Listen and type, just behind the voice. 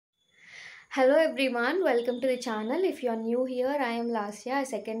Hello everyone, welcome to the channel. If you are new here, I am Lasya, a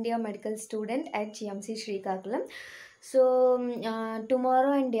second year medical student at GMC Sklm. So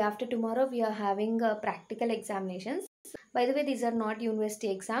tomorrow and day after tomorrow we are having practical examinations. By the way, these are not university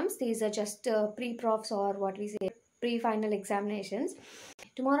exams, these are just pre-profs or what we say pre-final examinations.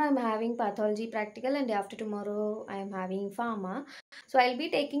 Tomorrow I am having pathology practical and after tomorrow I am having pharma. So I'll be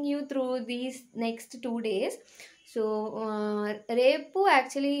taking you through these next 2 days. So repu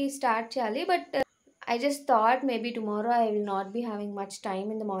actually start chali, but I just thought maybe tomorrow I will not be having much time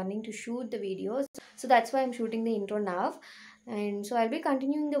in the morning to shoot the videos. So that's why I'm shooting the intro now. And so I'll be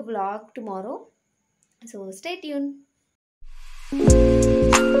continuing the vlog tomorrow. So stay tuned.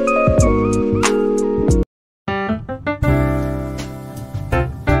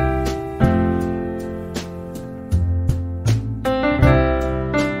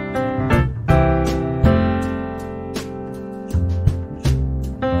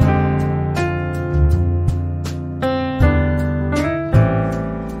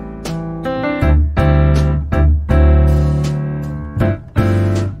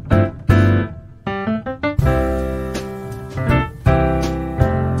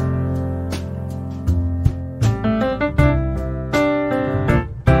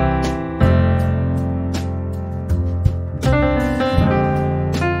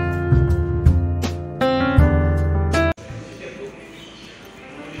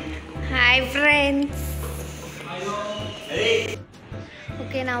 Hi friends.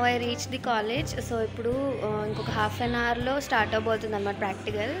 Okay, now I reached the college. So ఇప్పుడు ఇంకొక half an hour లో start అవబోతుంది అన్నమాట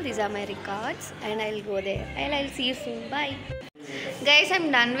practical. These are my records and I'll go there and I'll see you soon. Bye. Guys, I'm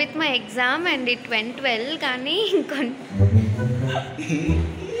done with my exam and it went well. కానీ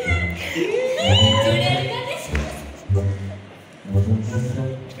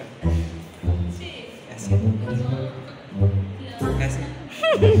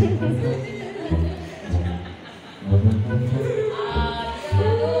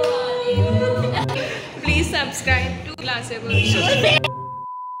Please subscribe to Lasya.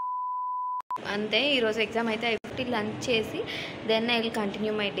 అంతే ఈరోజు exam అయితే అయిపోయి lunch చేసి then I will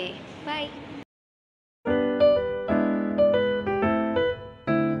continue my day. Bye.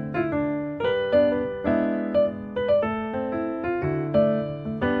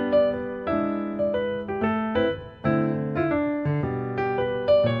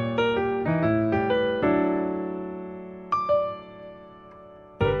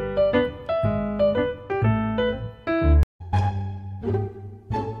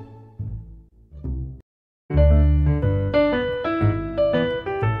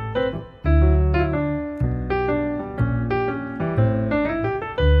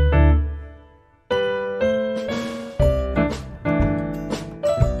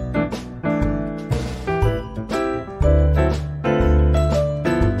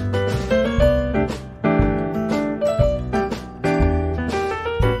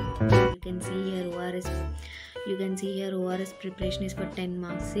 You can see here ORS preparation is for 10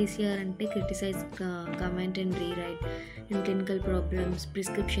 marks. CCR ante criticize, comment and rewrite, and clinical problems,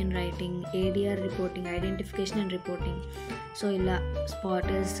 prescription writing, ADR reporting, identification and reporting. So ila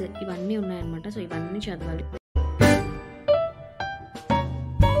spotters ivanni unnai annamata. So ivanni chadavali.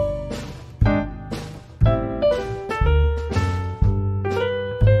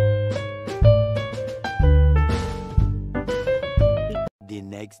 The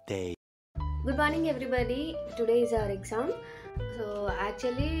next day. Good morning everybody. Today is our exam. So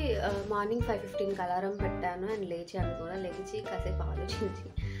actually morning 5:15 alarm పెట్టాను and లేచాను కూడా. లేచి కాసేపు ఆలోచించి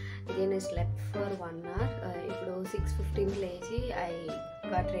again I slept for 1 hour. ఇప్పుడు 6:15 లేచి I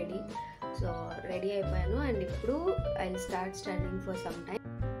got ready. So ready అయిపోయాను and ఇప్పుడు I will start studying for some time.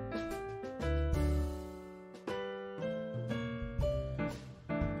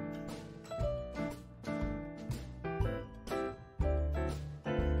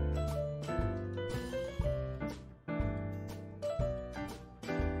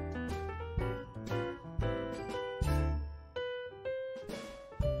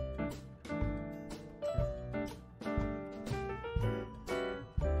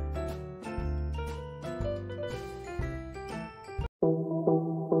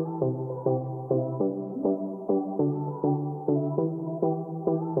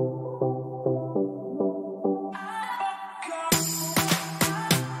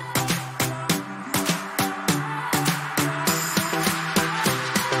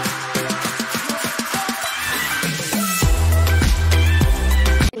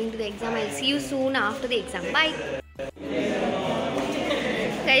 Exam. I'll see you soon after the exam. Bye.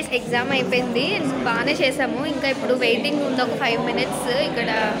 Guys, exam అయిపోయింది. బాగానే చేసాము. ఇంకా ఇప్పుడు వెయిటింగ్ ఉంది ఒక 5 minutes. ఇక్కడ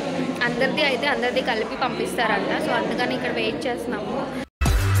అందరిది కలిపి పంపిస్తారంట. సో అందుకని ఇక్కడ వెయిట్ చేస్తున్నాము.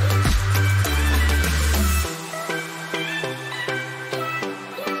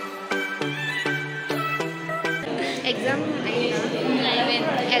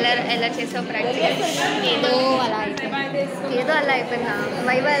 ఎలా చేసావు ప్రాక్టికల్? ఏదో అలా అయిపోయింది. ఏదో అలా అయిపోయిందా?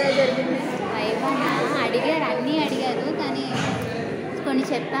 వైవా ఎలా జరిగింది? వైవానా అడిగారు, అన్నీ అడిగారు, కానీ కొన్ని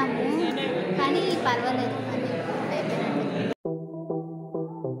చెప్పాము, కానీ పర్వాలేదు అని అయిపోయినట్టు.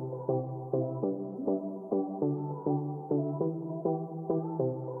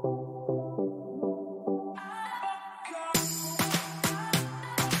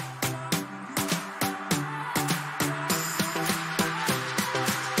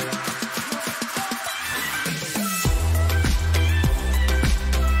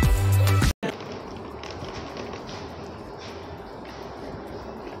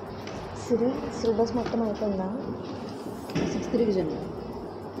 సిలబస్ మొత్తం అయిపోయిందా? 6th revision.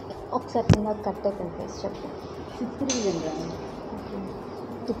 ఒకసారి నాకు కట్ అయిపోయింది ప్లీజ్ చెప్పు. 6th రివిజన్ రా.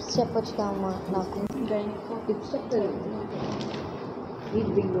 టిప్స్ చెప్పొచ్చు కామ్మా నాకు. టిప్స్ చెప్తారు.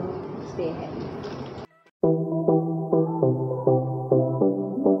 Eat Bingo, stay happy.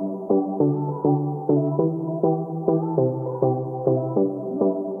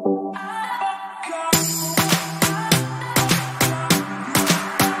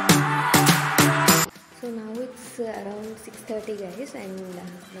 Around 6:30 guys, and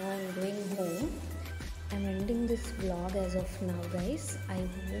now I'm going home. I'm ending this vlog as of now guys. I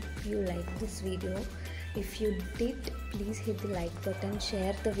hope you liked this video. If you did, please hit the like button,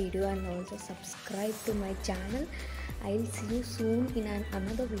 share the video, and also subscribe to my channel. I'll see you soon in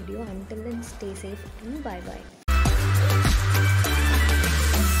another video. Until then, stay safe and bye bye.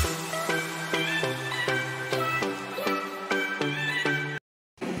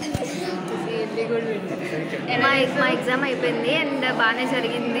 మా exam అయిపోయింది and బాగానే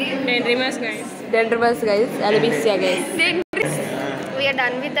జరిగింది. Dendrimas guys, Alopecia guys. We are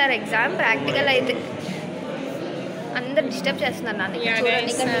done with our exam. Practical అయితే అందరు disturb చేస్తున్నారు నన్ను.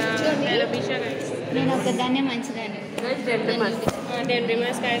 Alopecia guys. నేను ఒకదాన్నే మంచిదాన్ని.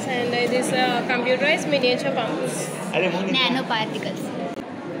 Dendrimas guys, and this computerized miniature pumps. Nano particles.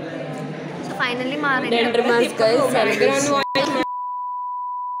 So finally మా Dendrimas guys, Alopecia.